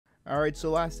Alright, so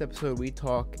last episode we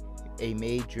talked a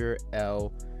major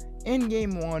L in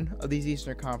game 1 of these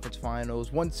Eastern Conference Finals.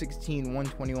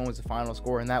 116-121 was the final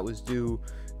score, and that was due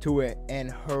to an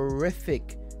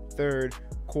horrific third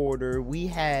quarter. We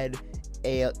had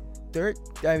a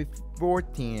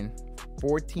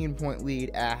 14-point lead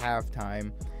at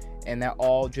halftime, and that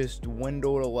all just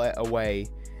dwindled away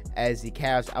as the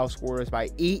Cavs outscored us by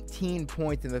 18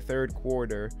 points in the third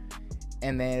quarter,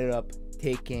 and they ended up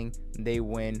they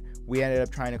win. We ended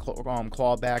up trying to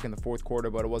claw back in the fourth quarter,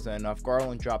 but it wasn't enough.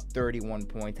 Garland dropped 31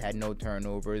 points, had no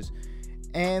turnovers,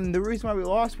 and the reason why we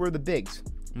lost were the bigs.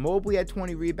 Mobley had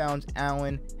 20 rebounds,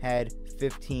 Allen had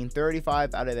 15.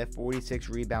 35 out of that 46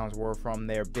 rebounds were from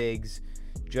their bigs.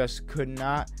 Just could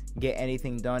not get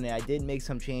anything done, and I did make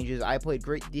some changes. I played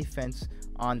great defense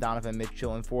on Donovan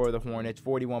Mitchell and 4 of the Hornets,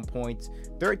 41 points,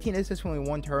 13 assists, only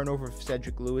 1 turnover for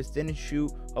Cedric Lewis, didn't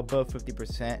shoot above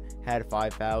 50%, had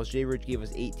 5 fouls. Jay Rich gave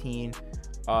us 18,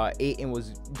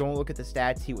 and don't look at the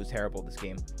stats, he was terrible this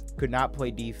game. Could not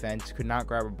play defense, could not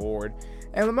grab a board,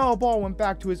 and LaMelo Ball went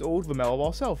back to his old LaMelo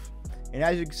Ball self. And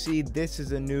as you can see, this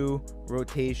is a new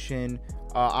rotation.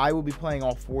 I will be playing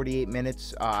all 48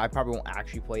 minutes. I probably won't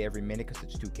actually play every minute because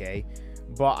it's 2K.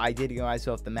 But I did give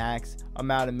myself the max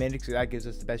amount of minutes, so that gives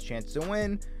us the best chance to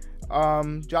win.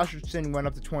 Josh Richardson went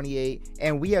up to 28.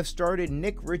 And we have started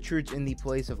Nick Richards in the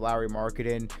place of Lauri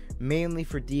Markkanen, mainly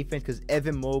for defense because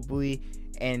Evan Mobley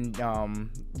and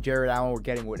Jared Allen were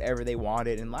getting whatever they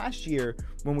wanted. And last year,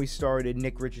 when we started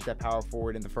Nick Richards at power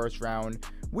forward in the first round,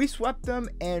 we swept them,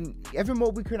 and Evan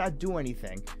Mobley could not do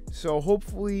anything. So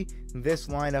hopefully this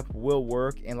lineup will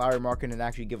work, and Lauri Markkanen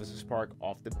actually give us a spark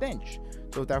off the bench.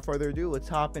 So without further ado, let's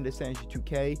hop into Synergy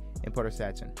 2K and put our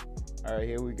stats in. All right,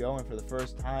 here we go. And for the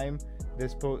first time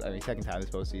second time this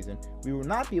postseason, we will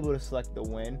not be able to select the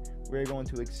win. We're going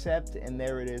to accept, and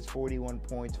there it is, 41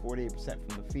 points, 48%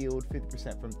 from the field,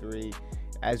 50% from 3,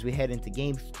 as we head into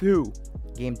game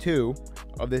two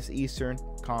of this Eastern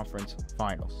Conference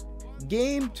Finals.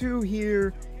 Game 2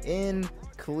 here in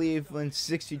Cleveland,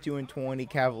 62-20,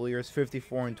 Cavaliers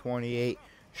 54-28.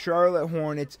 Charlotte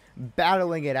Hornets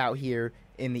battling it out here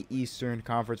in the Eastern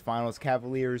Conference Finals.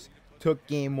 Cavaliers took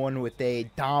game 1 with a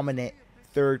dominant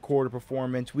third quarter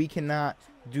performance. We cannot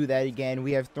do that again.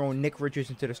 We have thrown Nick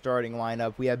Richards into the starting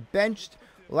lineup. We have benched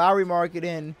Lauri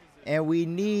Markkanen, and we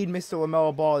need Mr.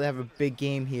 LaMelo Ball to have a big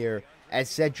game here as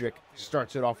Cedric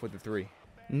starts it off with a 3.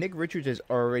 Nick Richards has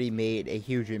already made a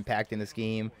huge impact in this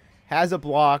game. Has a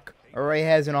block, already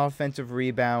has an offensive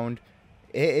rebound.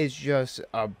 It is just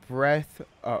a breath,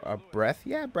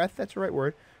 yeah, breath, that's the right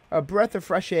word. A breath of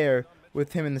fresh air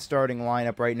with him in the starting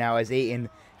lineup right now as Ayton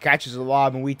catches a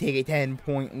lob and we take a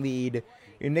 10-point lead.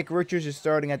 And Nick Richards is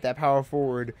starting at that power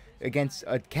forward against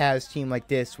a Cavs team like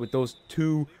this with those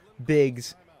 2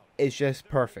 bigs. It's just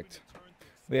perfect.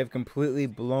 We have completely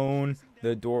blown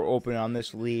the door open on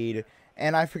this lead.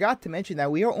 And I forgot to mention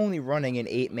that we are only running an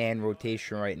 8-man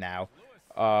rotation right now.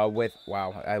 I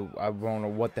don't know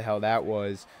what the hell that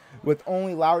was. With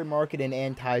only Lauri Markkanen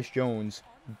and Tyus Jones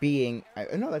being...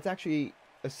 no, that's actually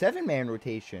a 7-man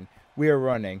rotation we are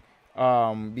running.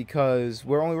 Because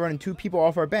we're only running 2 people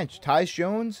off our bench. Tyus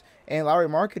Jones and Lauri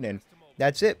Markkanen.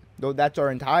 That's it. Though that's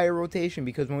our entire rotation,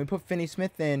 because when we put Finney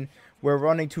Smith in, we're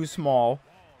running too small.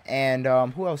 And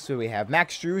who else do we have?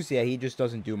 Max Strus, yeah, he just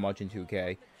doesn't do much in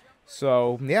 2K.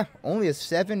 So, yeah, only a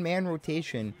 7-man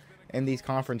rotation in these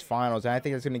conference finals. And I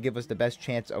think it's going to give us the best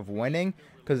chance of winning,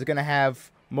 because it's going to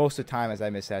have, most of the time as I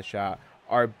miss that shot,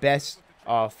 our best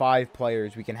 5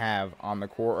 players we can have on the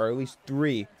court, or at least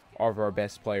 3 of our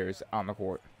best players on the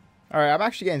court. All right, I'm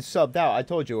actually getting subbed out. I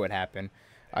told you what happened.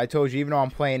 I told you, even though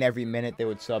I'm playing every minute, they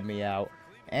would sub me out.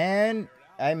 And,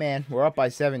 hey, man, we're up by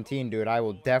 17, dude. I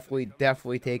will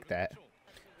definitely take that.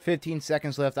 15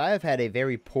 seconds left. I have had a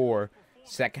very poor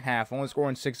second half, only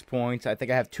scoring 6 points. I think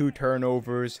I have 2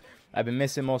 turnovers. I've been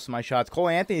missing most of my shots. Cole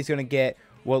Anthony's going to get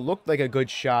what looked like a good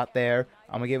shot there.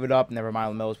 I'm going to give it up. Never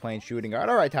mind, LaMelo's playing shooting guard.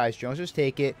 All right, Tyus Jones, just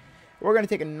take it. We're going to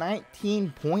take a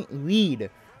 19-point lead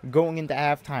going into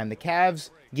halftime. The Cavs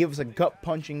give us a gut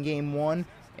punch in game 1,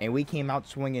 and we came out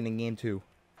swinging in game 2.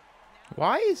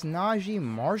 Why is Najee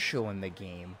Marshall in the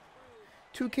game?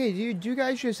 2K, do you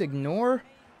guys just ignore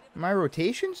my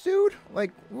rotations, dude?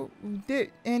 Like,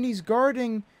 and he's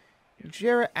guarding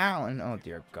Jared Allen. Oh,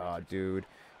 dear God, dude.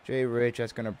 Jay Rich,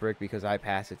 that's going to brick because I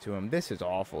pass it to him. This is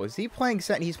awful. Is he playing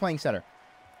center? He's playing center.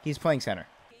 He's playing center.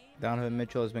 Donovan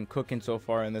Mitchell has been cooking so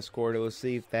far in this quarter. Let's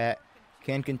see if that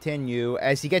can continue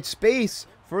as he gets space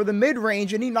for the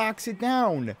mid-range, and he knocks it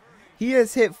down. He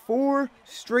has hit 4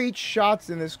 straight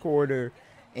shots in this quarter,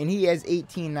 and he has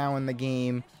 18 now in the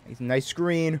game. It's a nice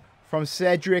screen from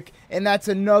Cedric, and that's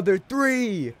another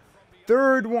 3.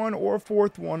 Third one or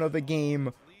fourth one of the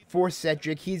game for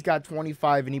Cedric. He's got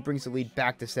 25, and he brings the lead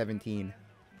back to 17.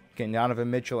 Can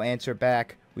Donovan Mitchell answer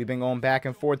back? We've been going back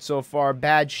and forth so far.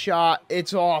 Bad shot.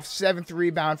 It's off. 7th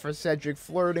rebound for Cedric,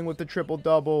 flirting with the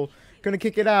triple-double. Gonna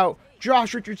kick it out.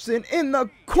 Josh Richardson in the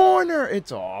corner.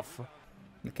 It's off.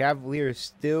 The Cavaliers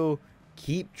still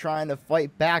keep trying to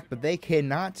fight back, but they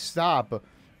cannot stop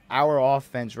our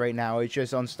offense right now. It's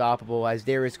just unstoppable as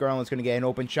Darius Garland's going to get an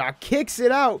open shot. Kicks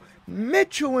it out.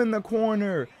 Mitchell in the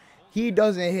corner. He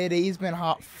doesn't hit it. He's been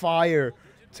hot fire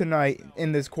tonight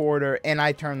in this quarter, and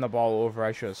I turned the ball over.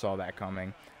 I should have saw that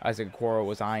coming. Isaac Okoro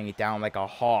was eyeing it down like a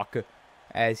hawk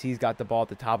as he's got the ball at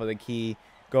the top of the key.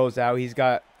 Goes out. He's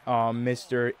got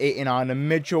Mr. Ayton on to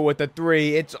Mitchell with the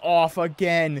 3. It's off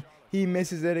again. He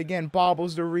misses it again.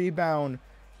 Bobbles the rebound.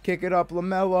 Kick it up.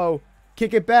 LaMelo.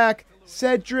 Kick it back.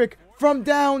 Cedric from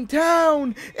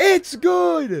downtown. It's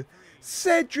good.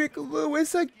 Cedric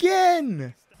Lewis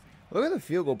again. Look at the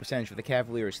field goal percentage for the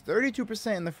Cavaliers.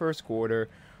 32% in the first quarter.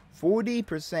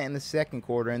 40% in the second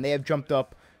quarter. And they have jumped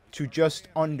up to just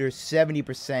under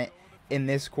 70% in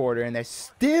this quarter. And they're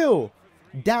still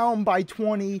down by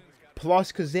 20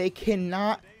 plus because they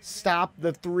cannot stop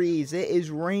the threes. It is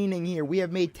raining here. We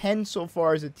have made 10 so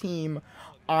far as a team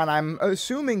on, I'm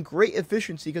assuming, great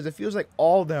efficiency because it feels like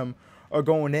all of them are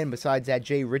going in besides that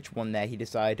Jay Rich one that he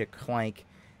decided to clank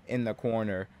in the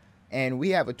corner. And we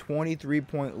have a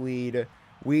 23-point lead.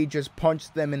 We just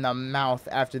punched them in the mouth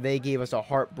after they gave us a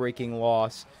heartbreaking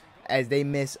loss as they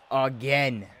miss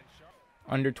again.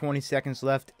 Under 20 seconds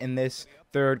left in this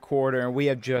third quarter, and we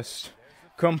have just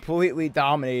completely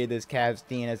dominated this Cavs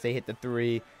team as they hit the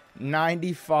 3.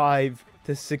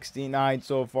 95-69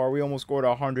 so far. We almost scored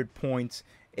 100 points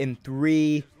in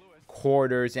 3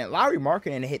 quarters. And Lauri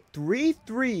Markkanen hit 3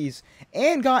 threes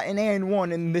and got an and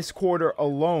 1 in this quarter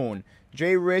alone.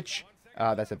 Jay Rich,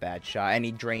 that's a bad shot, and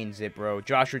he drains it, bro.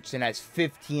 Josh Richardson has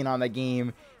 15 on the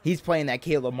game. He's playing that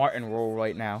Caleb Martin role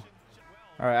right now.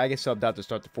 All right, I get subbed out to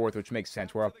start the fourth, which makes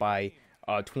sense. We're up by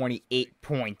 28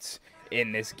 points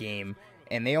in this game.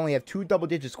 And they only have 2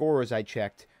 double-digit scorers, I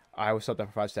checked. I was subbed out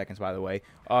for 5 seconds, by the way.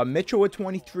 Mitchell with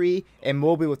 23 and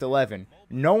Mobley with 11.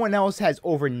 No one else has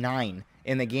over 9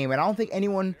 in the game. And I don't think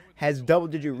anyone has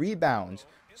double-digit rebounds.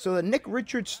 So the Nick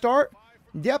Richards start,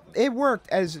 yep, it worked.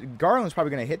 As Garland's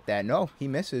probably going to hit that. No, he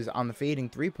misses on the fading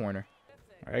 3-pointer.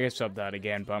 All right, I get subbed out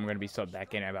again, but I'm going to be subbed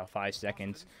back in about 5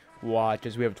 seconds. Watch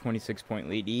as we have a 26-point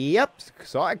lead. Yep,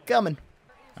 saw it coming.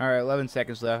 All right, 11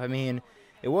 seconds left. I mean,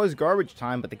 it was garbage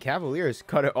time, but the Cavaliers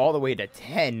cut it all the way to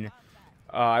 10.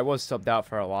 I was subbed out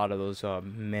for a lot of those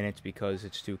minutes because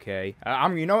it's 2K.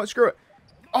 You know what? Screw it.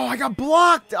 Oh, I got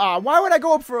blocked. Why would I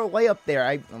go up for a layup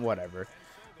there? Whatever.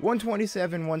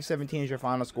 127-117 is your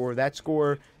final score. That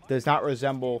score does not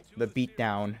resemble the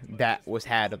beatdown that was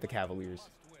had of the Cavaliers.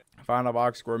 Final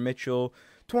box score, Mitchell,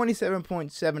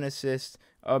 27.7 assists.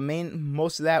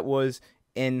 Most of that was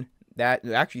in that,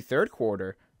 actually, third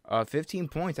quarter. 15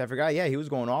 points. I forgot. Yeah, he was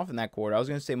going off in that quarter. I was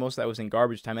going to say most of that was in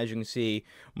garbage time. As you can see,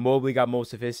 Mobley got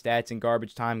most of his stats in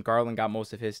garbage time. Garland got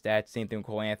most of his stats. Same thing with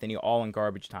Cole Anthony, all in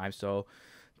garbage time. So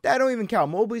that don't even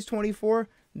count. Mobley's 24.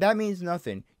 That means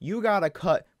nothing. You got to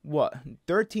cut, what,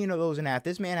 13 of those in half.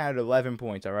 This man had 11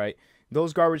 points, all right?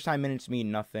 Those garbage time minutes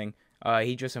mean nothing.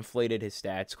 He just inflated his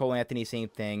stats. Cole Anthony, same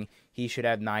thing. He should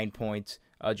have 9 points.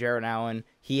 Jarrett Allen,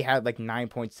 he had like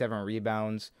 9.7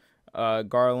 rebounds.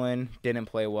 Garland didn't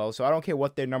play well, so I don't care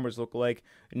what their numbers look like.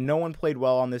 No one played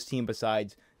well on this team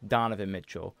besides Donovan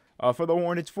Mitchell. For the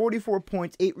Hornets, 44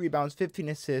 points, 8 rebounds, 15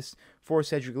 assists for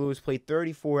Cedric Lewis. Played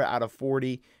 34 out of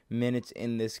 40 minutes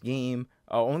in this game.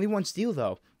 Only 1 steal,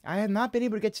 though. I have not been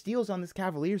able to get steals on this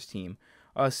Cavaliers team.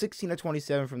 16 of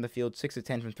 27 from the field, 6 of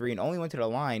 10 from 3, and only went to the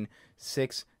line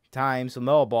 6 times.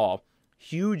 LaMelo Ball,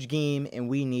 huge game, and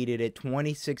we needed it.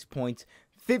 26 points,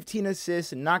 15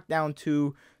 assists, knocked down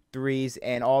 2 threes,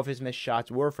 and all of his missed shots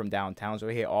were from downtown, so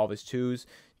he hit all of his 2s.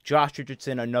 Josh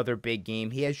Richardson, another big game.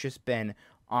 He has just been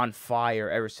on fire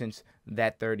ever since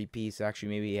that 30 piece. Actually,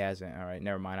 maybe he hasn't. All right,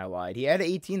 never mind, I lied. He had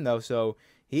 18, though, so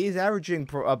he's averaging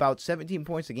about 17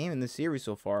 points a game in this series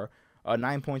so far.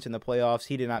 9 points in the playoffs.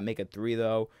 He did not make a 3,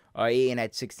 though. Ayton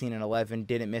had 16 and 11.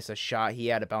 Didn't miss a shot. He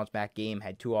had a bounce-back game.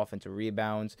 Had 2 offensive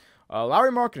rebounds.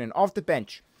 Lauri Markkanen, off the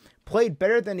bench. Played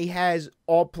better than he has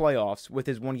all playoffs with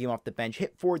his 1 game off the bench.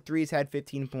 Hit 4 threes, had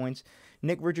 15 points.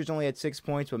 Nick Richards only had 6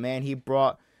 points, but, man, he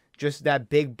brought just that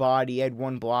big body. He had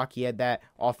 1 block. He had that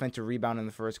offensive rebound in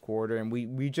the first quarter, and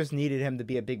we just needed him to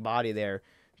be a big body there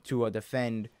to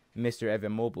defend Mr.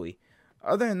 Evan Mobley.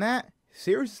 Other than that,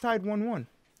 series is tied 1-1.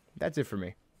 That's it for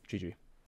me. GG.